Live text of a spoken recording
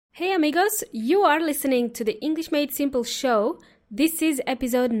Hey amigos, you are listening to the English Made Simple show. This is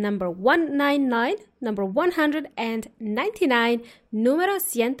episode number 199, number 199, número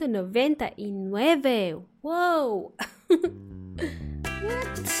 199. Whoa!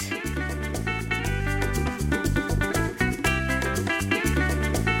 What?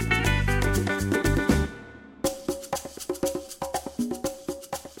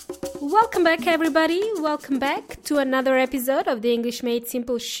 Welcome back, everybody. Welcome back to another episode of the English Made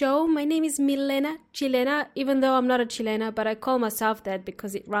Simple show. My name is Milena Chilena, even though I'm not a Chilena, but I call myself that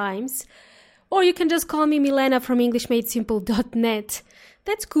because it rhymes. Or you can just call me Milena from EnglishMadeSimple.net.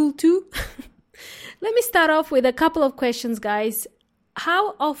 That's cool too. Let me start off with a couple of questions, guys.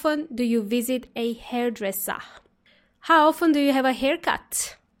 How often do you visit a hairdresser? How often do you have a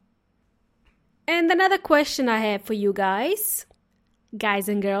haircut? And another question I have for you guys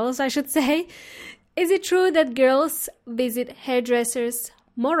and girls, I should say. Is it true that girls visit hairdressers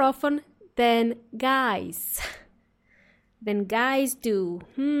more often than guys? Than guys do?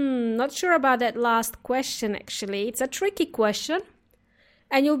 Not sure about that last question, actually. It's a tricky question.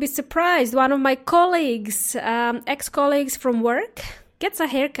 And you'll be surprised. One of my colleagues, ex-colleagues from work, gets a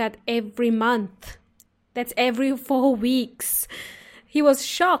haircut every month. That's every 4 weeks. He was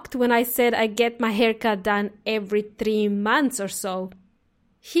shocked when I said I get my haircut done every 3 months or so.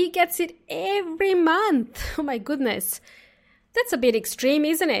 He gets it every month. Oh my goodness. That's a bit extreme,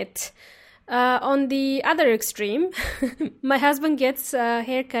 isn't it? On the other extreme, my husband gets a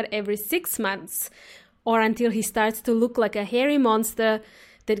haircut every 6 months, or until he starts to look like a hairy monster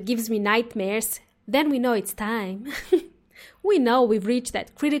that gives me nightmares. Then we know it's time. We know we've reached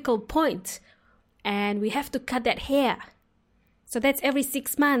that critical point and we have to cut that hair. So that's every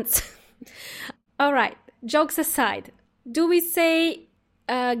 6 months. All right, jokes aside, do we say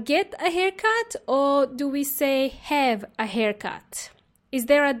get a haircut or do we say have a haircut? Is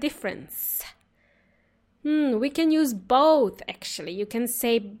there a difference? We can use both, actually. You can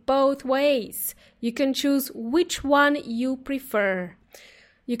say both ways. You can choose which one you prefer.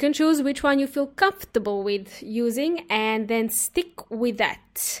 You can choose which one you feel comfortable with using and then stick with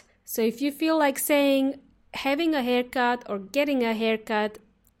that. So if you feel like saying having a haircut or getting a haircut,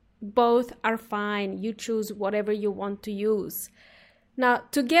 both are fine. You choose whatever you want to use. Now,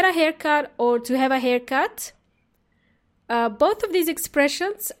 to get a haircut or to have a haircut, both of these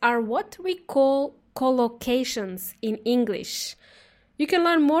expressions are what we call collocations in English. You can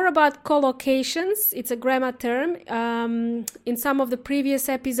learn more about collocations. It's a grammar term in some of the previous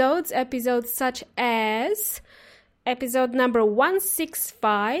episodes such as episode number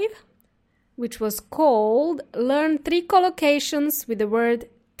 165, which was called Learn 3 Collocations with the word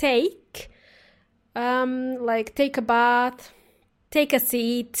take, like take a bath, take a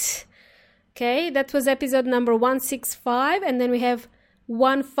seat. Okay, that was episode number 165. And then we have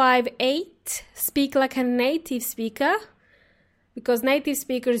 158, speak like a native speaker, because native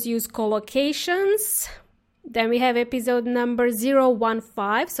speakers use collocations. Then we have episode number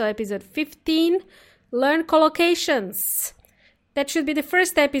 015, so episode 15, learn collocations. That should be the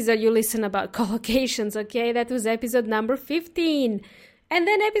first episode you listen about collocations, okay? That was episode number 15. And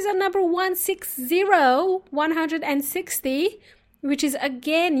then episode number 160, which is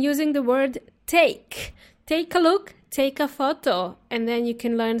again using the word take. Take a look, take a photo, and then you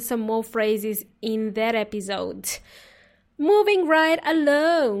can learn some more phrases in that episode. Moving right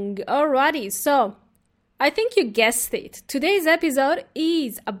along. Alrighty, so I think you guessed it. Today's episode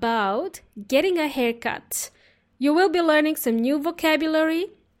is about getting a haircut. You will be learning some new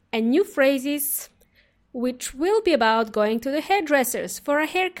vocabulary and new phrases, which will be about going to the hairdressers for a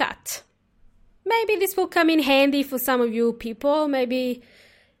haircut. Maybe this will come in handy for some of you people. Maybe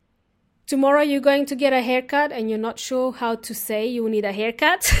tomorrow you're going to get a haircut and you're not sure how to say you need a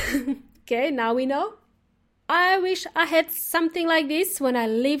haircut. Okay, now we know. I wish I had something like this when I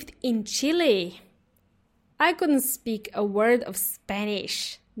lived in Chile. I couldn't speak a word of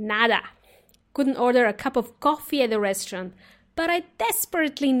Spanish. Nada. Couldn't order a cup of coffee at the restaurant, but I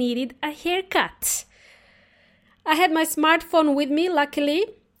desperately needed a haircut. I had my smartphone with me,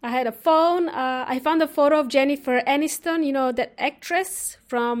 luckily. I had a phone. I found a photo of Jennifer Aniston, you know, that actress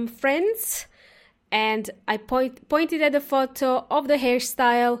from Friends. And I pointed at the photo of the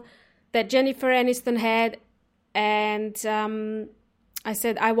hairstyle that Jennifer Aniston had. And I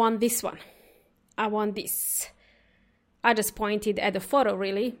said, I want this one. I want this. I just pointed at the photo,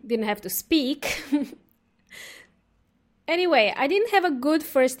 really. Didn't have to speak. Anyway, I didn't have a good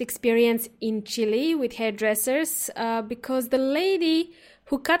first experience in Chile with hairdressers because the lady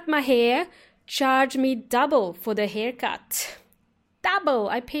who cut my hair charged me double for the haircut. Double!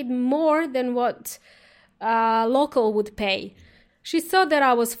 I paid more than what local would pay. She thought that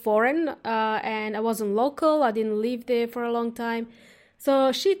I was foreign and I wasn't local. I didn't live there for a long time.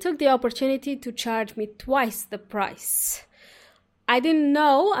 So she took the opportunity to charge me twice the price. I didn't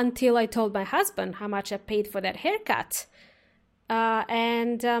know until I told my husband how much I paid for that haircut. He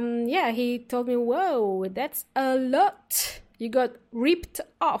told me, whoa, that's a lot. You got ripped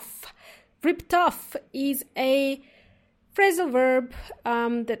off. Ripped off is a phrasal verb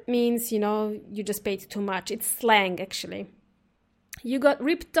that means, you just paid too much. It's slang, actually. You got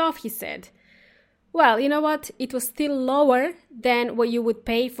ripped off, he said. Well, you know what? It was still lower than what you would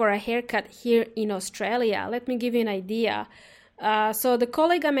pay for a haircut here in Australia. Let me give you an idea. So the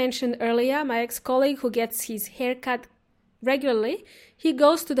colleague I mentioned earlier, my ex-colleague who gets his haircut regularly, he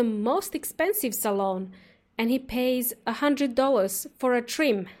goes to the most expensive salon and he pays $100 for a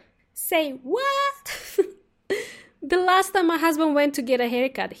trim. Say, what? The last time my husband went to get a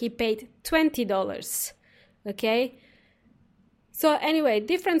haircut, he paid $20. Okay? So anyway,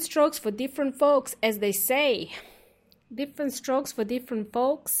 different strokes for different folks, as they say. Different strokes for different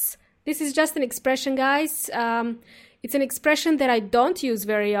folks. This is just an expression, guys. It's an expression that I don't use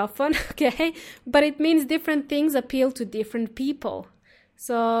very often, okay? But it means different things appeal to different people.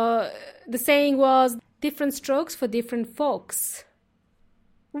 So the saying was, different strokes for different folks.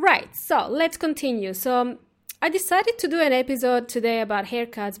 Right, so let's continue. So I decided to do an episode today about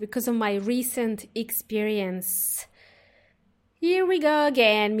haircuts because of my recent experience. Here we go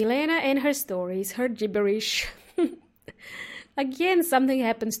again, Milena and her stories, her gibberish. Again, something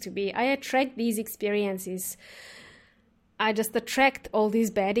happens to me. I attract these experiences. I just attract all these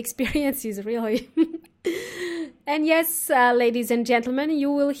bad experiences, really. And yes, ladies and gentlemen,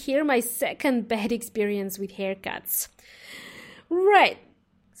 you will hear my second bad experience with haircuts. Right.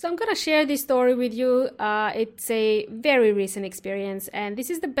 So I'm going to share this story with you. It's a very recent experience, and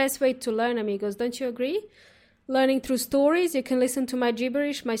this is the best way to learn, amigos. Don't you agree? Learning through stories. You can listen to my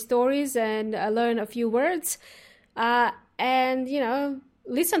gibberish, my stories, and learn a few words.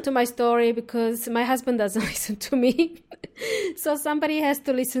 Listen to my story because my husband doesn't listen to me. So somebody has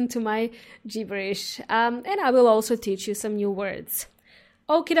to listen to my gibberish. And I will also teach you some new words.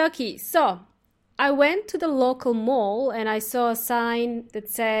 Okie dokie. So I went to the local mall and I saw a sign that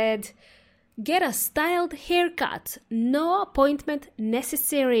said, "Get a styled haircut. No appointment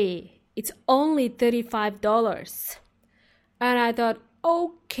necessary. It's only $35. And I thought,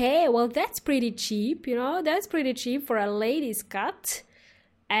 okay, well, that's pretty cheap. That's pretty cheap for a lady's cut.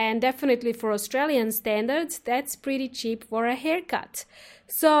 And definitely for Australian standards, that's pretty cheap for a haircut.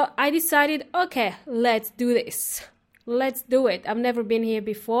 So I decided, okay, let's do this. Let's do it. I've never been here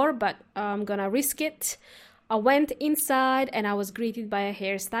before, but I'm gonna risk it. I went inside and I was greeted by a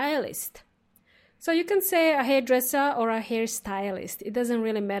hairstylist. So you can say a hairdresser or a hairstylist. It doesn't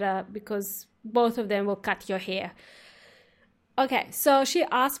really matter because both of them will cut your hair. Okay, so she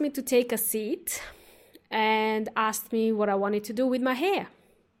asked me to take a seat and asked me what I wanted to do with my hair.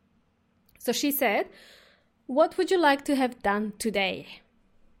 So she said, "What would you like to have done today?"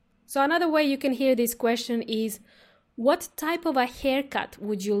 So another way you can hear this question is, what type of a haircut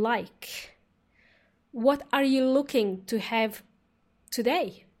would you like? What are you looking to have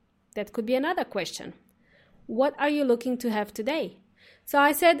today? That could be another question. What are you looking to have today? So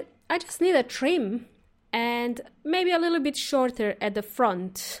I said, I just need a trim and maybe a little bit shorter at the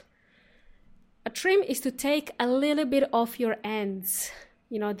front. A trim is to take a little bit off your ends,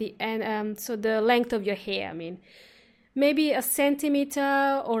 so the length of your hair, maybe a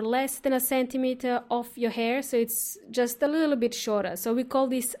centimeter or less than a centimeter off your hair, so it's just a little bit shorter. So we call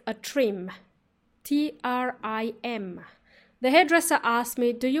this a trim, T-R-I-M. The hairdresser asked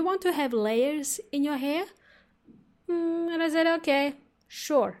me, "Do you want to have layers in your hair?" And I said, okay,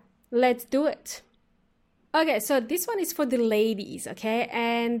 sure, let's do it. Okay, so this one is for the ladies, okay?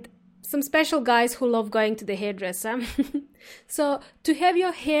 And some special guys who love going to the hairdresser. So to have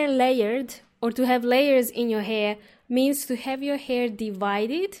your hair layered or to have layers in your hair means to have your hair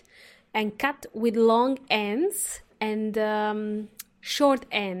divided and cut with long ends and short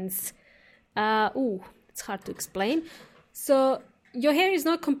ends. It's hard to explain. So your hair is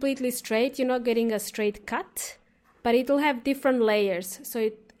not completely straight. You're not getting a straight cut, but it will have different layers. So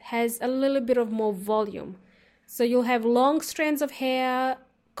it has a little bit of more volume. So you'll have long strands of hair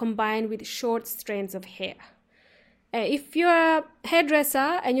combined with short strands of hair. If you're a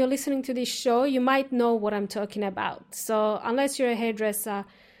hairdresser and you're listening to this show, you might know what I'm talking about. So unless you're a hairdresser,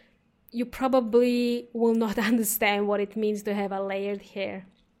 you probably will not understand what it means to have a layered hair.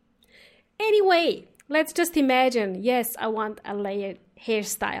 Anyway, let's just imagine, yes, I want a layered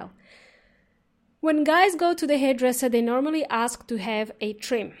hairstyle. When guys go to the hairdresser, they normally ask to have a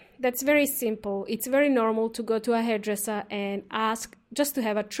trim. That's very simple. It's very normal to go to a hairdresser and ask just to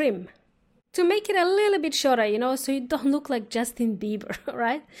have a trim. To make it a little bit shorter, so you don't look like Justin Bieber,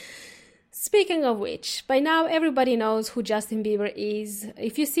 right? Speaking of which, by now everybody knows who Justin Bieber is.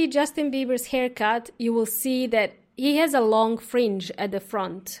 If you see Justin Bieber's haircut, you will see that he has a long fringe at the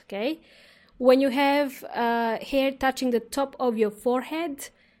front, okay? When you have hair touching the top of your forehead,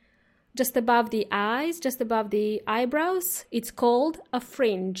 just above the eyes, just above the eyebrows, it's called a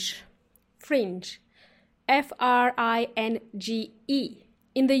fringe. Fringe. F-R-I-N-G-E.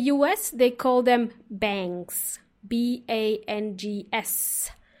 In the US, they call them bangs.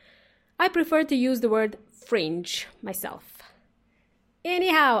 B-A-N-G-S. I prefer to use the word fringe myself.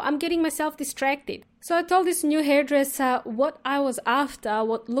 Anyhow, I'm getting myself distracted. So I told this new hairdresser what I was after,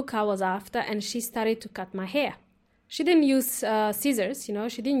 what look I was after, and she started to cut my hair. She didn't use scissors,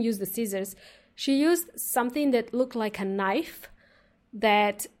 she didn't use the scissors. She used something that looked like a knife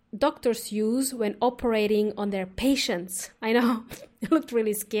that doctors use when operating on their patients. I know, it looked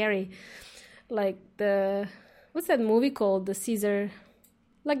really scary. Like what's that movie called? The Scissor,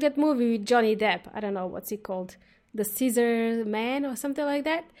 like that movie with Johnny Depp. I don't know, what's it called? The Scissor Man or something like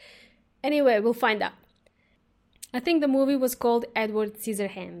that. Anyway, we'll find out. I think the movie was called Edward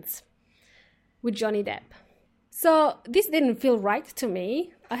Scissorhands with Johnny Depp. So this didn't feel right to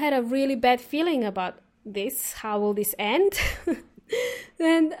me. I had a really bad feeling about this. How will this end?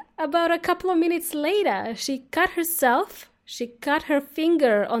 And about a couple of minutes later, she cut her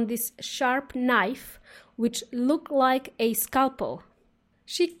finger on this sharp knife, which looked like a scalpel.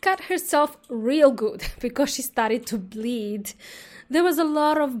 She cut herself real good because she started to bleed. There was a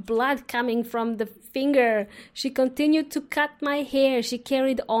lot of blood coming from the finger. She continued to cut my hair. She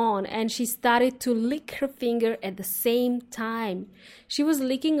carried on and she started to lick her finger at the same time. She was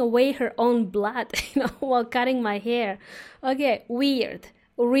licking away her own blood, while cutting my hair. Okay, weird.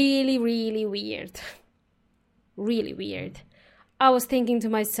 Really, really weird. Really weird. I was thinking to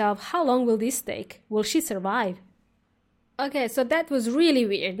myself, how long will this take? Will she survive? Okay, so that was really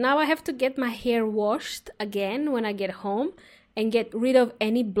weird. Now I have to get my hair washed again when I get home and get rid of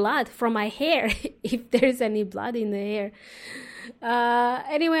any blood from my hair, if there's any blood in the hair.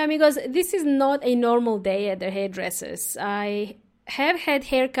 Anyway, amigos, this is not a normal day at the hairdressers. I have had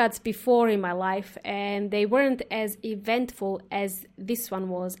haircuts before in my life, and they weren't as eventful as this one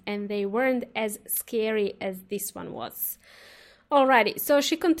was, and they weren't as scary as this one was. Alrighty, so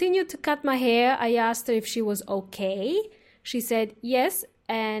she continued to cut my hair. I asked her if she was okay. She said yes,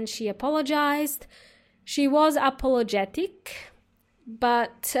 and she apologized. She was apologetic,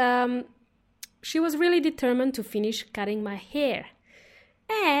 but she was really determined to finish cutting my hair.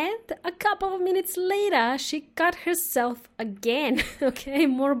 And a couple of minutes later, she cut herself again. Okay,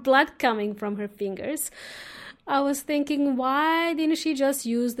 more blood coming from her fingers. I was thinking, why didn't she just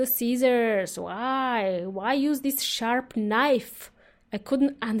use the scissors? Why? Why use this sharp knife? I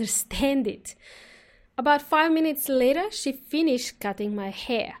couldn't understand it. About 5 minutes later, she finished cutting my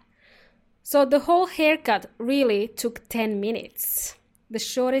hair. So the whole haircut really took 10 minutes. The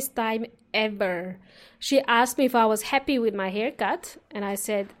shortest time ever. She asked me if I was happy with my haircut, and I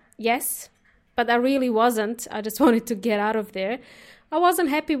said yes, but I really wasn't. I just wanted to get out of there. I wasn't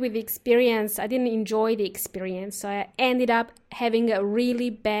happy with the experience. I didn't enjoy the experience, so I ended up having a really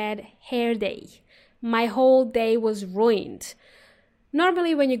bad hair day. My whole day was ruined.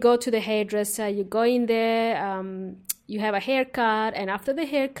 Normally, when you go to the hairdresser, you go in there, you have a haircut, and after the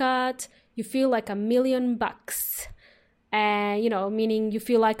haircut, you feel like $1,000,000. And, meaning you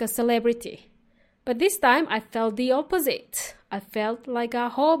feel like a celebrity. But this time, I felt the opposite. I felt like a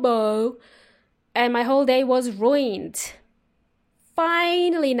hobo, and my whole day was ruined.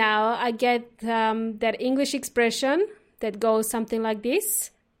 Finally now, I get that English expression that goes something like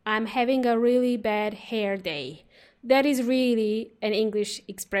this. I'm having a really bad hair day. That is really an English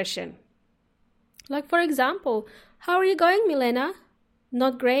expression. Like, for example, how are you going, Milena?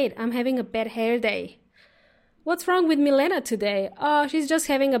 Not great. I'm having a bad hair day. What's wrong with Milena today? Oh, she's just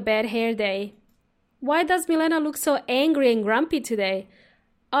having a bad hair day. Why does Milena look so angry and grumpy today?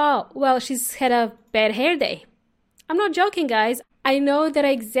 Oh, well, she's had a bad hair day. I'm not joking, guys. I know that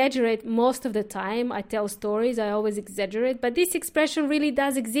I exaggerate most of the time. I tell stories, I always exaggerate, but this expression really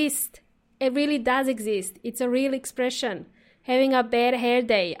does exist. It really does exist. It's a real expression. Having a bad hair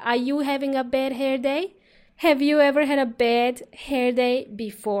day. Are you having a bad hair day? Have you ever had a bad hair day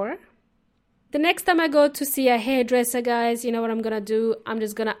before? The next time I go to see a hairdresser, guys, you know what I'm going to do? I'm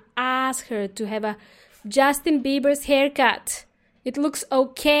just going to ask her to have a Justin Bieber's haircut. It looks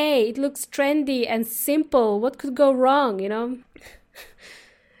okay. It looks trendy and simple. What could go wrong,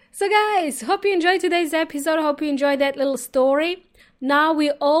 So guys, hope you enjoyed today's episode. Hope you enjoyed that little story. Now we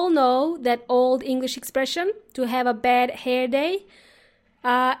all know that old English expression, to have a bad hair day.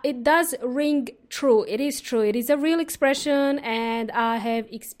 It does ring true. It is true. It is a real expression and I have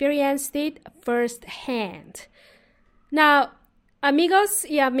experienced it firsthand. Now, amigos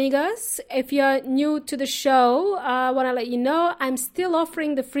y amigas, if you're new to the show, I want to let you know I'm still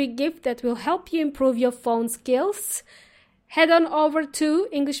offering the free gift that will help you improve your phone skills. Head on over to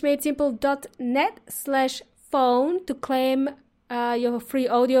englishmadesimple.net/phone to claim your free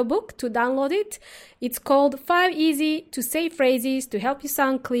audiobook, to download it. It's called 5 Easy to Say Phrases to help you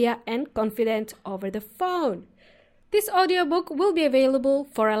sound clear and confident over the phone. This audiobook will be available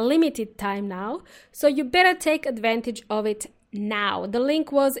for a limited time now, so you better take advantage of it now. The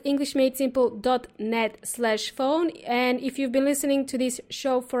link was englishmadesimple.net/phone, and if you've been listening to this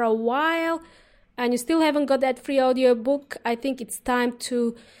show for a while and you still haven't got that free audiobook, I think it's time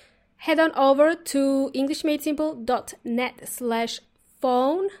to head on over to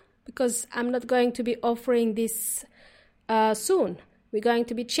englishmadesimple.net/phone, because I'm not going to be offering this soon. We're going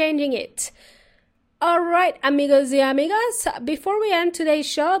to be changing it. All right, amigos y amigas, before we end today's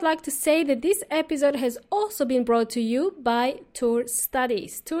show, I'd like to say that this episode has also been brought to you by Tour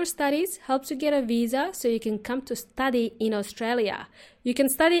Studies. Tour Studies helps you get a visa so you can come to study in Australia. You can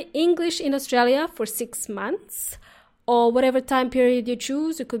study English in Australia for 6 months, or whatever time period you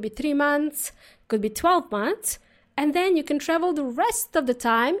choose. It could be 3 months, it could be 12 months, and then you can travel the rest of the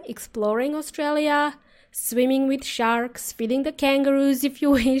time exploring Australia, swimming with sharks, feeding the kangaroos if you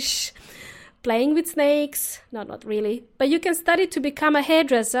wish, playing with snakes. No, not really. But you can study to become a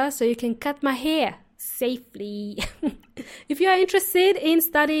hairdresser so you can cut my hair safely. If you are interested in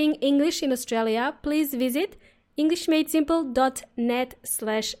studying English in Australia, please visit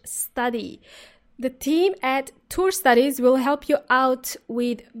englishmadesimple.net/study. The team at Tour Studies will help you out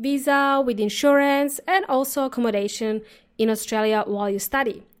with visa, with insurance, and also accommodation in Australia while you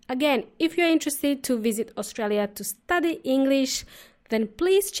study. Again, if you're interested to visit Australia to study English, then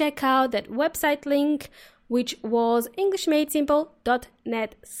please check out that website link, which was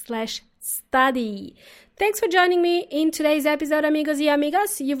englishmadesimple.net/study. Thanks for joining me in today's episode, amigos y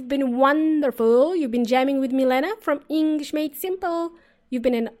amigas. You've been wonderful. You've been jamming with Milena from English Made Simple. You've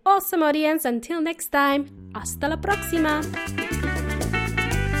been an awesome audience. Until next time, hasta la próxima.